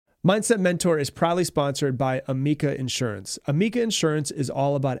Mindset Mentor is proudly sponsored by Amica Insurance. Amica Insurance is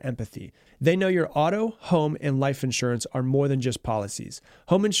all about empathy. They know your auto, home, and life insurance are more than just policies.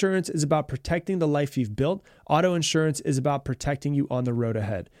 Home insurance is about protecting the life you've built. Auto insurance is about protecting you on the road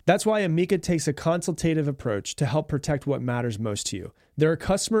ahead. That's why Amica takes a consultative approach to help protect what matters most to you. They're a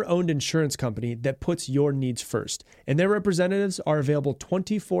customer-owned insurance company that puts your needs first, and their representatives are available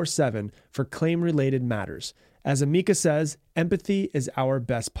 24/7 for claim-related matters. As Amica says, empathy is our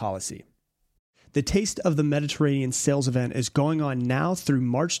best policy. The Taste of the Mediterranean sales event is going on now through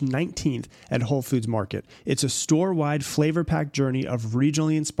March 19th at Whole Foods Market. It's a store-wide flavor-packed journey of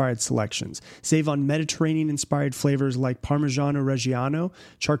regionally inspired selections. Save on Mediterranean-inspired flavors like Parmigiano Reggiano,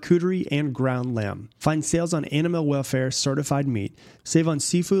 charcuterie, and ground lamb. Find sales on animal welfare certified meat. Save on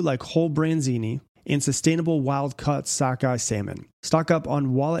seafood like whole branzini and sustainable wild-caught sockeye salmon. Stock up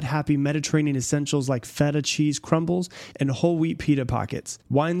on wallet-happy Mediterranean essentials like feta cheese crumbles and whole wheat pita pockets.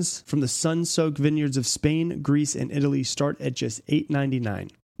 Wines from the sun-soaked vineyards of Spain, Greece, and Italy start at just $8.99.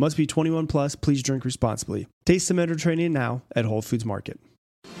 Must be 21 plus. Please drink responsibly. Taste the Mediterranean now at Whole Foods Market.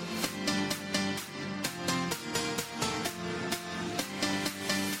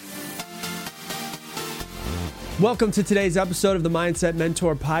 Welcome to today's episode of the Mindset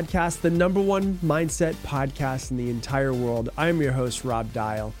Mentor Podcast, the number one mindset podcast in the entire world. I'm your host, Rob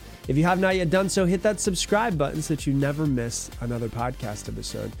Dial. If you have not yet done so, hit that subscribe button so that you never miss another podcast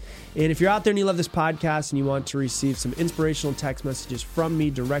episode. And if you're out there and you love this podcast and you want to receive some inspirational text messages from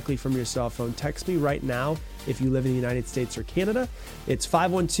me directly from your cell phone, text me right now if you live in the United States or Canada. It's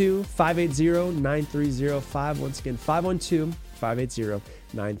 512-580-9305. Once again,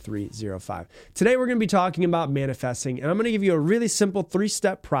 512-580-9305. Today, we're going to be talking about manifesting, and I'm going to give you a really simple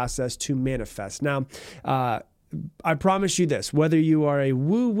 3-step process to manifest. Now, I promise you this, whether you are a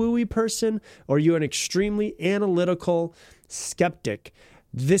woo-wooey person or you're an extremely analytical skeptic,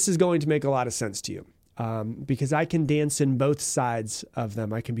 this is going to make a lot of sense to you. Because I can dance in both sides of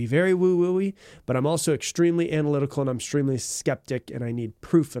them. I can be very woo-wooey, but I'm also extremely analytical and I'm extremely skeptic and I need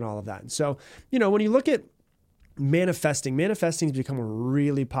proof and all of that. And so, when you look at manifesting has become a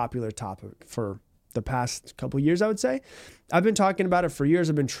really popular topic for the past couple of years, I would say. I've been talking about it for years.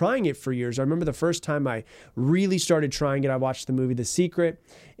 I've been trying it for years. I remember the first time I really started trying it, I watched the movie The Secret,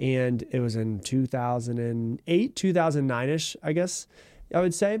 and it was in 2008, 2009-ish, I guess I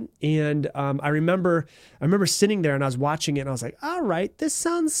would say. And I remember sitting there and I was watching it and I was like, all right, this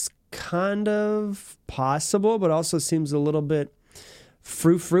sounds kind of possible, but also seems a little bit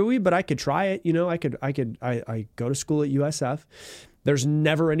frou-frou-y, but I could try it. I go to school at USF. There's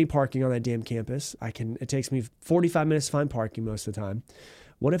never any parking on that damn campus. It takes me 45 minutes to find parking most of the time.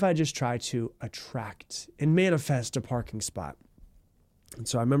 What if I just try to attract and manifest a parking spot? And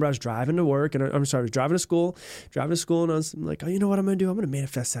so I remember I was driving to work, and I was driving to school, and I was like, oh, you know what I'm going to do? I'm going to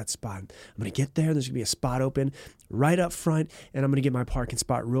manifest that spot. I'm going to get there. There's going to be a spot open right up front, and I'm going to get my parking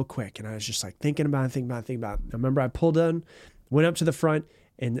spot real quick. And I was just like thinking about it. I remember I pulled in, went up to the front,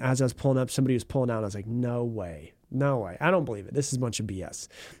 and as I was pulling up, somebody was pulling out. I was like, no way. I don't believe it. This is a bunch of BS.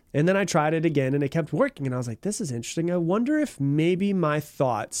 And then I tried it again, and it kept working. And I was like, this is interesting. I wonder if maybe my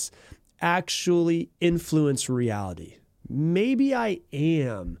thoughts actually influence reality. Maybe I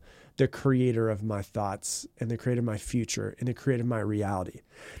am the creator of my thoughts and the creator of my future and the creator of my reality.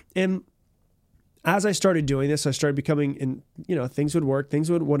 And as I started doing this, I started becoming, things would work,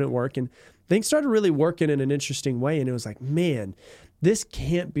 things wouldn't work, and things started really working in an interesting way. And it was like, man, this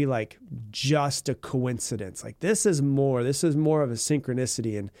can't be like just a coincidence. Like this is more of a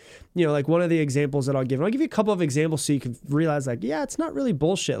synchronicity. And, like one of the examples that I'll give you a couple of examples so you can realize like, yeah, it's not really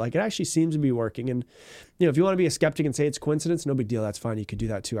bullshit. Like it actually seems to be working. And, if you want to be a skeptic and say it's coincidence, no big deal. That's fine. You could do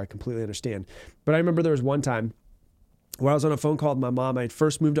that too. I completely understand. But I remember there was one time where I was on a phone call with my mom. I had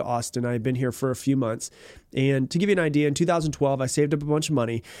first moved to Austin. I had been here for a few months. And to give you an idea, in 2012, I saved up a bunch of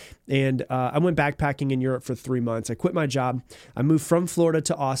money and I went backpacking in Europe for 3 months. I quit my job. I moved from Florida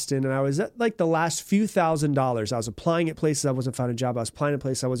to Austin, and I was at like the last few $1,000s. I was applying at places I wasn't finding a job. I was applying at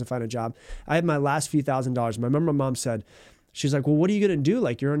places I wasn't finding a job. I had my last few $1,000s. I remember my mom said, she's like, well, what are you going to do?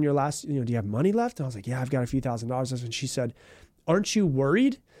 Like you're on your last, do you have money left? And I was like, yeah, I've got a few $1,000s. And she said, aren't you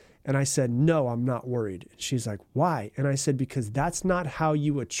worried? And I said, no, I'm not worried. She's like, why? And I said, because that's not how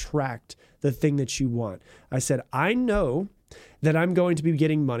you attract the thing that you want. I said, I know that I'm going to be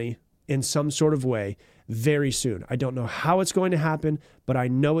getting money in some sort of way very soon. I don't know how it's going to happen, but I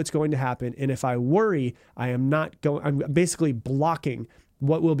know it's going to happen. And if I worry, I'm basically blocking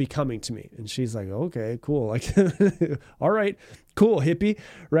what will be coming to me. And she's like, okay, cool. Like, all right, cool, hippie.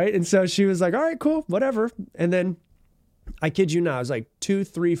 Right. And so she was like, all right, cool, whatever. And then I kid you not, it was like 2,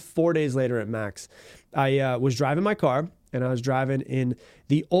 3, 4 days later at max. I was driving my car and I was driving in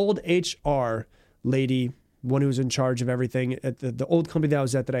the old HR lady, one who was in charge of everything at the old company that I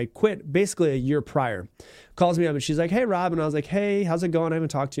was at that I quit basically a year prior, calls me up and she's like, "Hey, Rob." And I was like, "Hey, how's it going? I haven't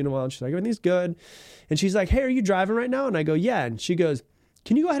talked to you in a while." And she's like, "Everything's good." And she's like, "Hey, are you driving right now?" And I go, "Yeah." And she goes,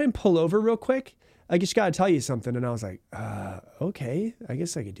 "Can you go ahead and pull over real quick? I just got to tell you something." And I was like, okay, I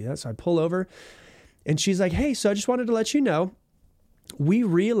guess I could do that. So I pull over and she's like, "Hey, so I just wanted to let you know, we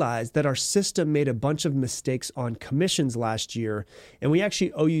realized that our system made a bunch of mistakes on commissions last year and we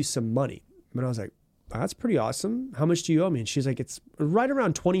actually owe you some money." And I was like, "That's pretty awesome. How much do you owe me?" And she's like, "It's right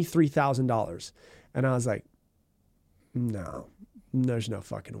around $23,000. And I was like, "No, there's no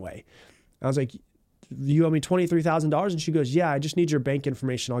fucking way." I was like, "You owe me $23,000? And she goes, "Yeah, I just need your bank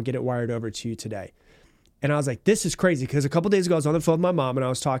information. I'll get it wired over to you today." And I was like, this is crazy, because a couple of days ago I was on the phone with my mom and I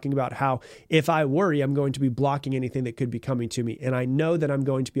was talking about how if I worry, I'm going to be blocking anything that could be coming to me. And I know that I'm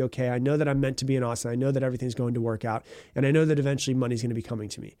going to be okay. I know that I'm meant to be in Austin. I know that everything's going to work out. And I know that eventually money's going to be coming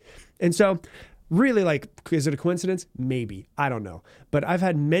to me. And so really, like, is it a coincidence? Maybe. I don't know. But I've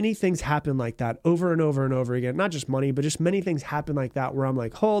had many things happen like that over and over and over again. Not just money, but just many things happen like that where I'm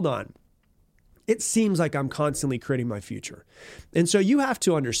like, hold on. It seems like I'm constantly creating my future. And so you have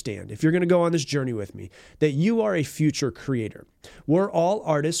to understand, if you're going to go on this journey with me, that you are a future creator. We're all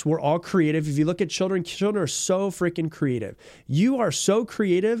artists. We're all creative. If you look at children are so freaking creative. You are so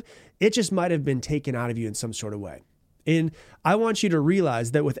creative, it just might have been taken out of you in some sort of way. And I want you to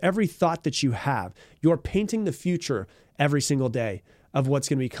realize that with every thought that you have, you're painting the future every single day of what's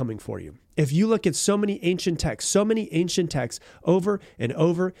going to be coming for you. If you look at so many ancient texts over and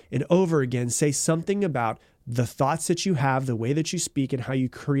over and over again say something about the thoughts that you have, the way that you speak, and how you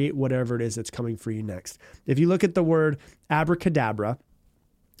create whatever it is that's coming for you next. If you look at the word abracadabra,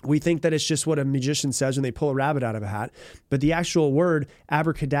 we think that it's just what a magician says when they pull a rabbit out of a hat. But the actual word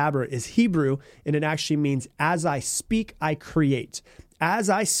abracadabra is Hebrew, and it actually means, as I speak, I create. As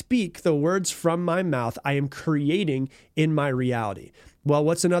I speak the words from my mouth, I am creating in my reality. Well,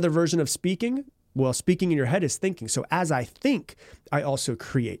 what's another version of speaking? Well, speaking in your head is thinking. So as I think, I also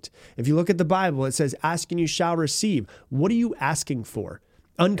create. If you look at the Bible, it says, ask and you shall receive. What are you asking for?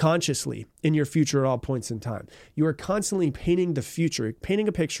 Unconsciously in your future at all points in time. You are constantly painting the future, painting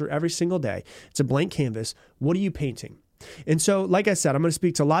a picture every single day. It's a blank canvas. What are you painting? And so, like I said, I'm going to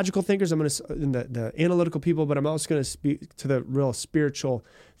speak to logical thinkers. I'm going to the analytical people, but I'm also going to speak to the real spiritual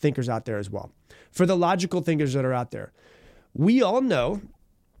thinkers out there as well. For the logical thinkers that are out there, we all know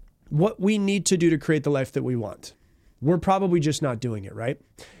what we need to do to create the life that we want. We're probably just not doing it, right?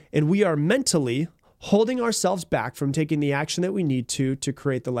 And we are mentally holding ourselves back from taking the action that we need to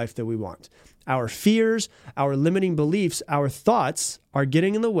create the life that we want. Our fears, our limiting beliefs, our thoughts are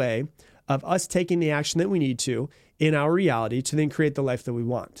getting in the way of us taking the action that we need to in our reality to then create the life that we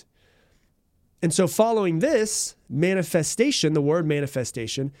want. And so following this, manifestation, the word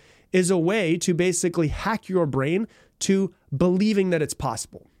manifestation, is a way to basically hack your brain to believing that it's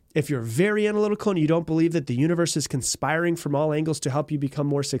possible. If you're very analytical and you don't believe that the universe is conspiring from all angles to help you become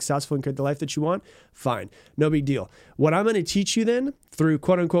more successful and create the life that you want, fine, no big deal. What I'm going to teach you then through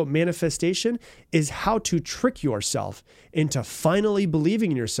quote unquote manifestation is how to trick yourself into finally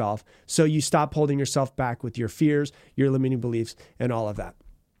believing in yourself so you stop holding yourself back with your fears, your limiting beliefs, and all of that.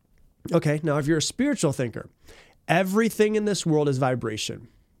 Okay, now if you're a spiritual thinker, everything in this world is vibration.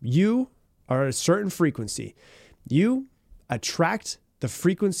 You are at a certain frequency. You attract the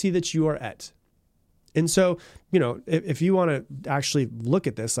frequency that you are at. And so, if you want to actually look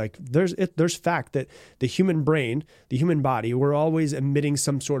at this, like there's fact that the human brain, the human body, we're always emitting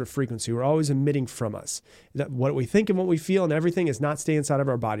some sort of frequency. We're always emitting from us. That what we think and what we feel and everything is not staying inside of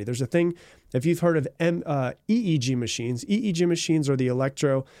our body. There's a thing, if you've heard of EEG machines, EEG machines are the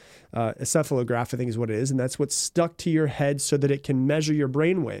electroencephalograph, I think is what it is. And that's what's stuck to your head so that it can measure your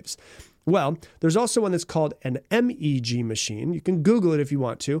brain waves. Well, there's also one that's called an MEG machine. You can Google it if you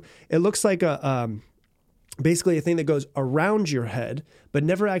want to. It looks like basically a thing that goes around your head, but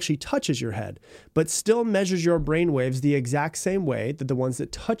never actually touches your head, but still measures your brain waves the exact same way that the ones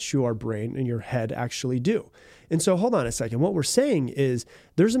that touch your brain and your head actually do. And so hold on a second. What we're saying is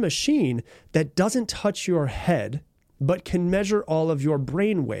there's a machine that doesn't touch your head, but can measure all of your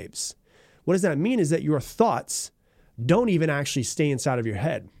brain waves. What does that mean is that your thoughts don't even actually stay inside of your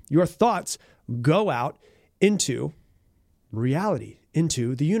head. Your thoughts go out into reality,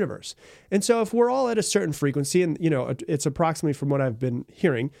 into the universe. And so if we're all at a certain frequency, and it's approximately from what I've been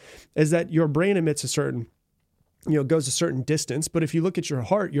hearing, is that your brain emits a certain, goes a certain distance. But if you look at your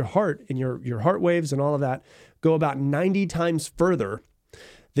heart and your heart waves and all of that go about 90 times further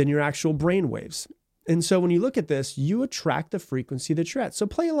than your actual brain waves. And so when you look at this, you attract the frequency that you're at. So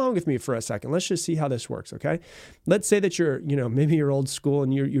play along with me for a second. Let's just see how this works, okay? Let's say that maybe you're old school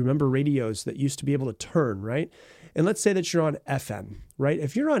and you remember radios that used to be able to turn, right? And let's say that you're on FM, right?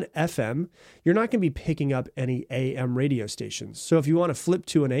 If you're on FM, you're not going to be picking up any AM radio stations. So if you want to flip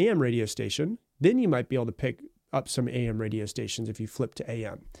to an AM radio station, then you might be able to pick up some AM radio stations if you flip to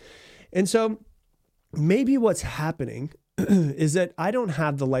AM. And so maybe what's happening is that I don't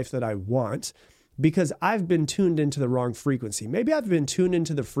have the life that I want because I've been tuned into the wrong frequency. Maybe I've been tuned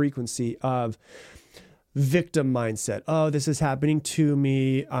into the frequency of victim mindset. Oh, this is happening to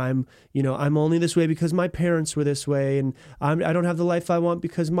me. I'm only this way because my parents were this way, and I don't have the life I want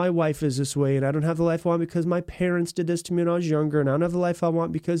because my wife is this way, and I don't have the life I want because my parents did this to me when I was younger, and I don't have the life I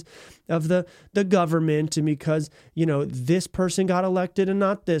want because of the government, and because this person got elected and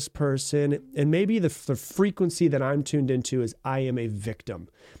not this person. And maybe the frequency that I'm tuned into is I am a victim,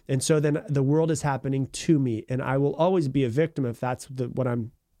 and so then the world is happening to me, and I will always be a victim if that's what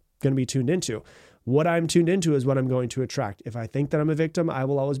I'm going to be tuned into. What I'm tuned into is what I'm going to attract. If I think that I'm a victim, I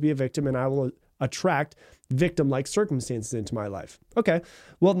will always be a victim, and I will attract victim-like circumstances into my life. Okay,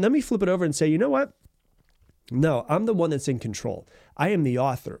 well, let me flip it over and say, you know what? No, I'm the one that's in control. I am the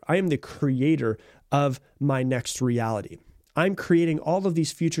author. I am the creator of my next reality. I'm creating all of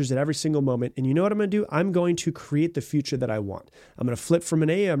these futures at every single moment. And you know what I'm going to do? I'm going to create the future that I want. I'm going to flip from an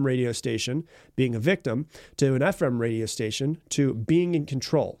AM radio station, being a victim, to an FM radio station, to being in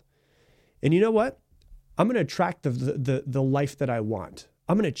control. And you know what? I'm going to attract the life that I want.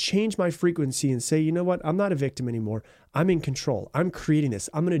 I'm going to change my frequency and say, you know what? I'm not a victim anymore. I'm in control. I'm creating this.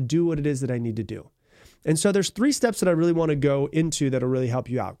 I'm going to do what it is that I need to do. And so there's 3 steps that I really want to go into that'll really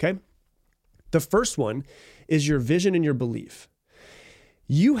help you out, okay? The first one is your vision and your belief.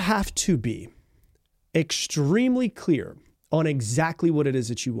 You have to be extremely clear on exactly what it is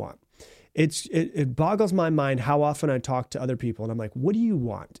that you want. It boggles my mind how often I talk to other people and I'm like, what do you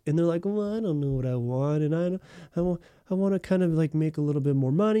want? And they're like, well, I don't know what I want. And I want to kind of like make a little bit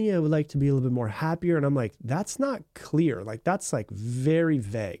more money. I would like to be a little bit more happier. And I'm like, that's not clear. Like that's like very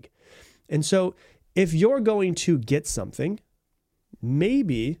vague. And so if you're going to get something,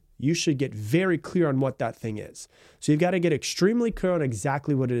 maybe you should get very clear on what that thing is. So you've got to get extremely clear on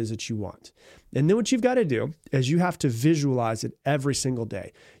exactly what it is that you want. And then what you've got to do is you have to visualize it every single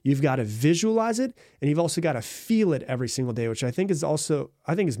day. You've got to visualize it, and you've also got to feel it every single day, which I think is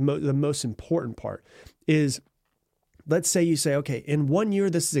the most important part is, let's say you say, okay, in 1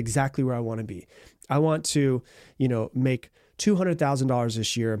 year, this is exactly where I want to be. I want to, make $200,000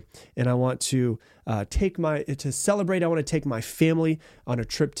 this year, and I want to celebrate. I want to take my family on a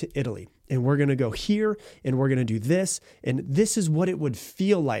trip to Italy, and we're going to go here, and we're going to do this, and this is what it would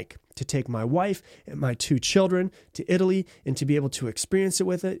feel like to take my wife and my 2 children to Italy, and to be able to experience it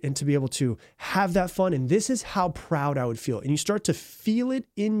with it, and to be able to have that fun. And this is how proud I would feel. And you start to feel it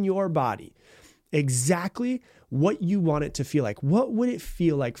in your body, exactly what you want it to feel like. What would it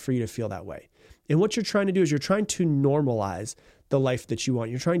feel like for you to feel that way? And what you're trying to do is you're trying to normalize the life that you want.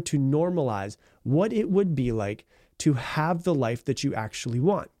 You're trying to normalize what it would be like to have the life that you actually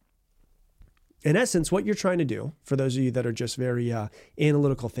want. In essence, what you're trying to do, for those of you that are just very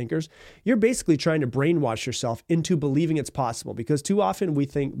analytical thinkers, you're basically trying to brainwash yourself into believing it's possible, because too often we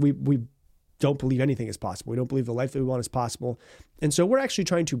think we don't believe anything is possible. We don't believe the life that we want is possible. And so we're actually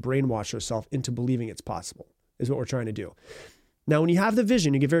trying to brainwash ourselves into believing it's possible, is what we're trying to do. Now, when you have the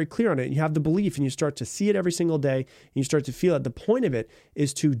vision, you get very clear on it, you have the belief, and you start to see it every single day, and you start to feel it. The point of it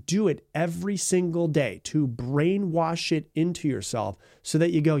is to do it every single day, to brainwash it into yourself so that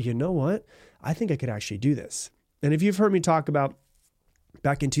you go, you know what? I think I could actually do this. And if you've heard me talk about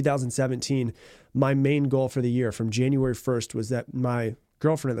back in 2017, my main goal for the year from January 1st was that my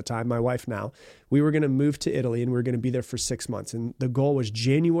girlfriend at the time, my wife now, we were going to move to Italy, and we were going to be there for 6 months. And the goal was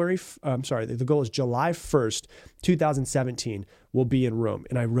July 1st, 2017, we'll be in Rome.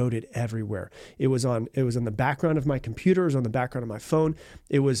 And I wrote it everywhere. It was on the background of my computer. It was on the background of my phone.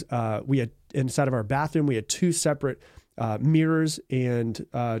 It was, we had inside of our bathroom, we had 2 separate mirrors and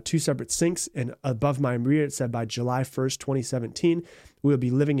 2 separate sinks. And above my mirror, it said by July 1st, 2017, we will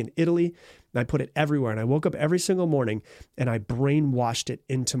be living in Italy. And I put it everywhere. And I woke up every single morning and I brainwashed it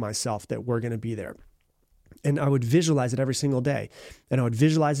into myself that we're going to be there. And I would visualize it every single day. And I would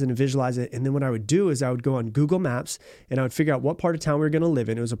visualize it and visualize it. And then what I would do is I would go on Google Maps and I would figure out what part of town we were going to live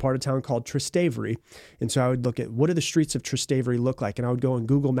in. It was a part of town called Trastevere. And so I would look at what do the streets of Trastevere look like. And I would go on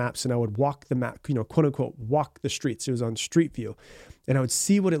Google Maps and I would walk the map, quote unquote, walk the streets. It was on Street View. And I would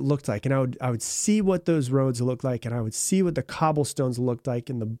see what it looked like. And I would see what those roads looked like. And I would see what the cobblestones looked like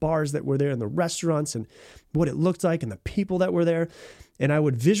and the bars that were there and the restaurants and what it looked like and the people that were there. And I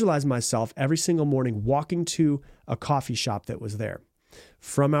would visualize myself every single morning walking to a coffee shop that was there,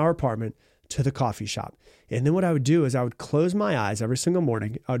 from our apartment to the coffee shop. And then what I would do is I would close my eyes every single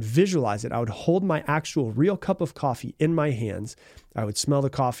morning. I would visualize it. I would hold my actual real cup of coffee in my hands. I would smell the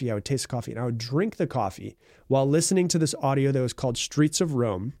coffee. I would taste the coffee, and I would drink the coffee while listening to this audio that was called Streets of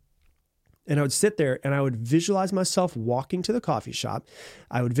Rome. And I would sit there and I would visualize myself walking to the coffee shop.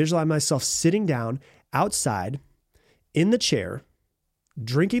 I would visualize myself sitting down outside in the chair,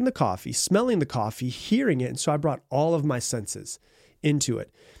 drinking the coffee, smelling the coffee, hearing it. And so I brought all of my senses into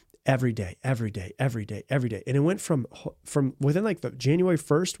it every day. And it went from within like the January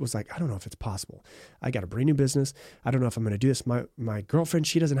 1st was like, I don't know if it's possible. I got a brand new business. I don't know if I'm going to do this. My girlfriend,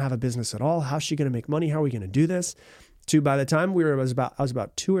 she doesn't have a business at all. How's she going to make money? How are we going to do this? To by the time I was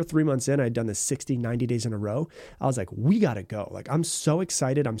about 2 or 3 months in, I'd done this 60, 90 days in a row. I was like, we got to go. Like, I'm so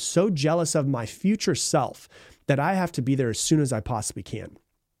excited. I'm so jealous of my future self that I have to be there as soon as I possibly can.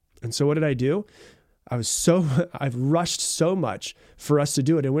 And so what did I do? I've rushed so much for us to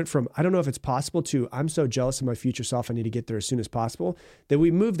do it. It went from, I don't know if it's possible, to I'm so jealous of my future self, I need to get there as soon as possible, that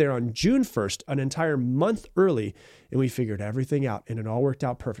we moved there on June 1st, an entire month early, and we figured everything out and it all worked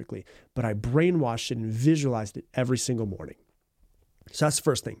out perfectly. But I brainwashed it and visualized it every single morning. So that's the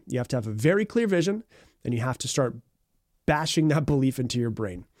first thing. You have to have a very clear vision, and you have to start bashing that belief into your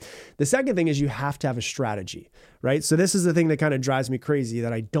brain. The second thing is you have to have a strategy, right? So this is the thing that kind of drives me crazy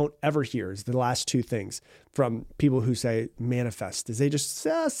that I don't ever hear, is the last two things from people who say manifest, is they just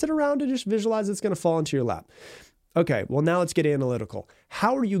sit around and just visualize it's going to fall into your lap. Okay, well, now let's get analytical.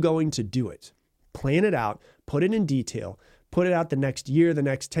 How are you going to do it? Plan it out, put it in detail, put it out the next year, the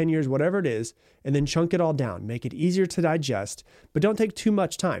next 10 years, whatever it is, and then chunk it all down. Make it easier to digest, but don't take too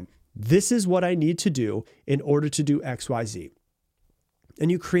much time. This is what I need to do in order to do X, Y, Z.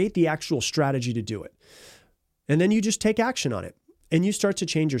 And you create the actual strategy to do it. And then you just take action on it and you start to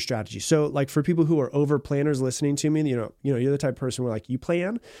change your strategy. So like for people who are over planners listening to me, you're the type of person where like you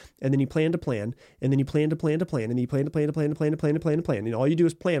plan and then you plan to plan and then you plan to plan to plan and then you plan to plan to plan to plan to plan to plan to plan. And all you do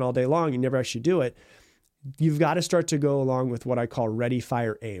is plan all day long. You never actually do it. You've got to start to go along with what I call ready,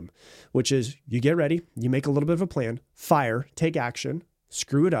 fire, aim, which is you get ready, you make a little bit of a plan, fire, take action,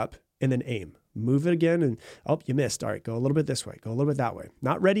 screw it up, and then aim. Move it again and, oh, you missed. All right, go a little bit this way, go a little bit that way.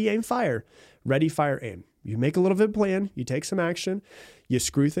 Not ready, aim, fire. Ready, fire, aim. You make a little bit of plan, you take some action, you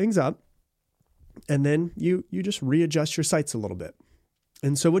screw things up, and then you just readjust your sights a little bit.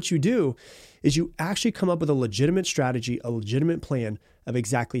 And so what you do is you actually come up with a legitimate strategy, a legitimate plan of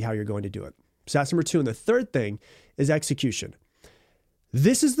exactly how you're going to do it. So that's number two. And the third thing is execution.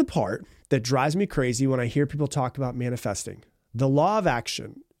 This is the part that drives me crazy when I hear people talk about manifesting. The law of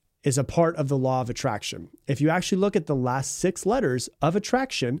action is a part of the law of attraction. If you actually look at the last 6 letters of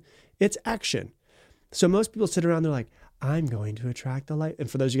attraction, it's action. So most people sit around, they're like, I'm going to attract the life. And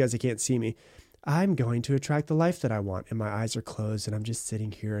for those of you guys that can't see me, I'm going to attract the life that I want. And my eyes are closed and I'm just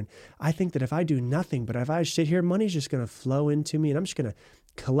sitting here. And I think that if I do nothing, but if I sit here, money's just going to flow into me and I'm just going to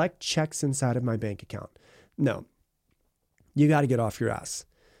collect checks inside of my bank account. No, you got to get off your ass.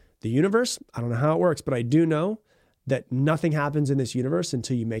 The universe, I don't know how it works, but I do know that nothing happens in this universe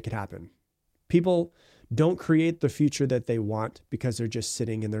until you make it happen. People don't create the future that they want because they're just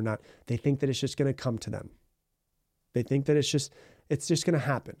sitting and they think that it's just going to come to them. They think that it's just going to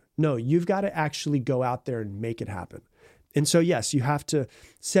happen. No, you've got to actually go out there and make it happen. And so, yes, you have to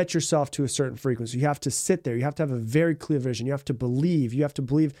set yourself to a certain frequency. You have to sit there. You have to have a very clear vision. You have to believe.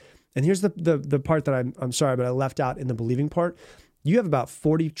 And here's the part that I'm sorry, but I left out in the believing part. You have about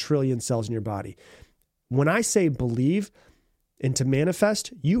 40 trillion cells in your body. When I say believe and to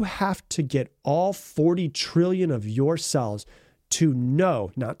manifest, you have to get all 40 trillion of your cells to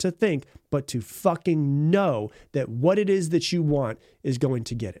know, not to think, but to fucking know that what it is that you want is going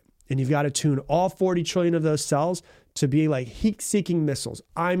to get it. And you've got to tune all 40 trillion of those cells to be like heat-seeking missiles.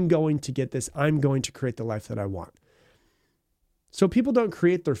 I'm going to get this. I'm going to create the life that I want. So people don't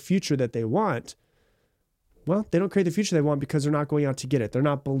create their future that they want. Well, they don't create the future they want because they're not going out to get it. They're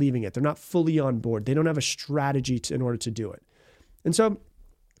not believing it. They're not fully on board. They don't have a strategy in order to do it. And so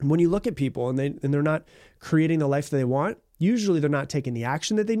when you look at people and they're not creating the life that they want, usually they're not taking the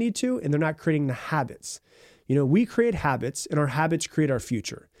action that they need to, and they're not creating the habits. We create habits and our habits create our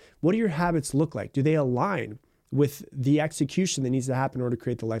future. What do your habits look like? Do they align with the execution that needs to happen in order to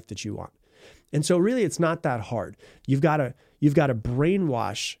create the life that you want? And so really it's not that hard. You've got to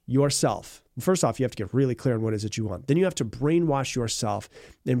brainwash yourself. First off, you have to get really clear on what it is that you want. Then you have to brainwash yourself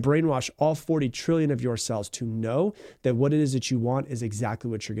and brainwash all 40 trillion of your cells to know that what it is that you want is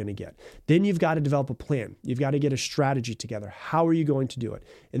exactly what you're going to get. Then you've got to develop a plan. You've got to get a strategy together. How are you going to do it?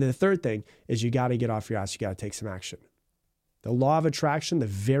 And then the third thing is you got to get off your ass. You got to take some action. The law of attraction, the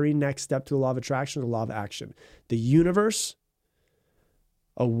very next step to the law of attraction, is the law of action. The universe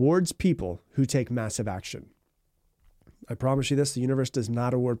awards people who take massive action. I promise you this, the universe does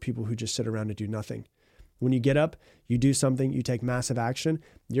not award people who just sit around and do nothing. When you get up, you do something, you take massive action,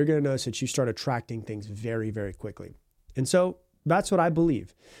 you're going to notice that you start attracting things very, very quickly. And so that's what I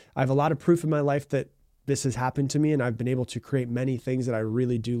believe. I have a lot of proof in my life that this has happened to me, and I've been able to create many things that I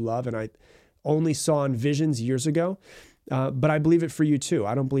really do love and I only saw in visions years ago. But I believe it for you too.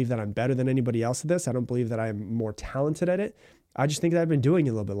 I don't believe that I'm better than anybody else at this. I don't believe that I'm more talented at it. I just think that I've been doing it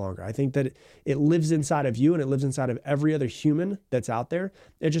a little bit longer. I think that it lives inside of you and it lives inside of every other human that's out there.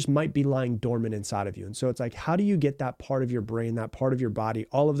 It just might be lying dormant inside of you. And so it's like, how do you get that part of your brain, that part of your body,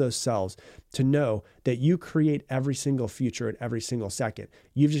 all of those cells to know that you create every single future at every single second?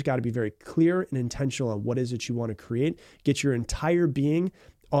 You've just got to be very clear and intentional on what is it you want to create, get your entire being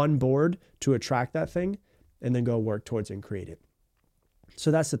on board to attract that thing, and then go work towards it and create it. So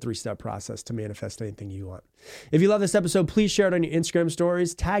that's the 3-step process to manifest anything you want. If you love this episode, please share it on your Instagram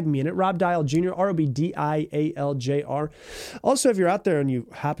stories. Tag me in it, Rob Dial Jr., ROBDIALJR. Also, if you're out there and you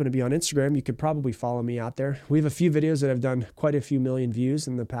happen to be on Instagram, you could probably follow me out there. We have a few videos that have done quite a few million views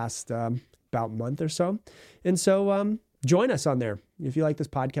in the past about month or so. And so join us on there. If you like this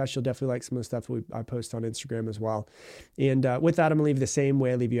podcast, you'll definitely like some of the stuff I post on Instagram as well. And with that, I'm going to leave you the same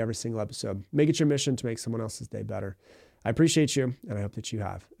way I leave you every single episode. Make it your mission to make someone else's day better. I appreciate you, and I hope that you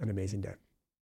have an amazing day.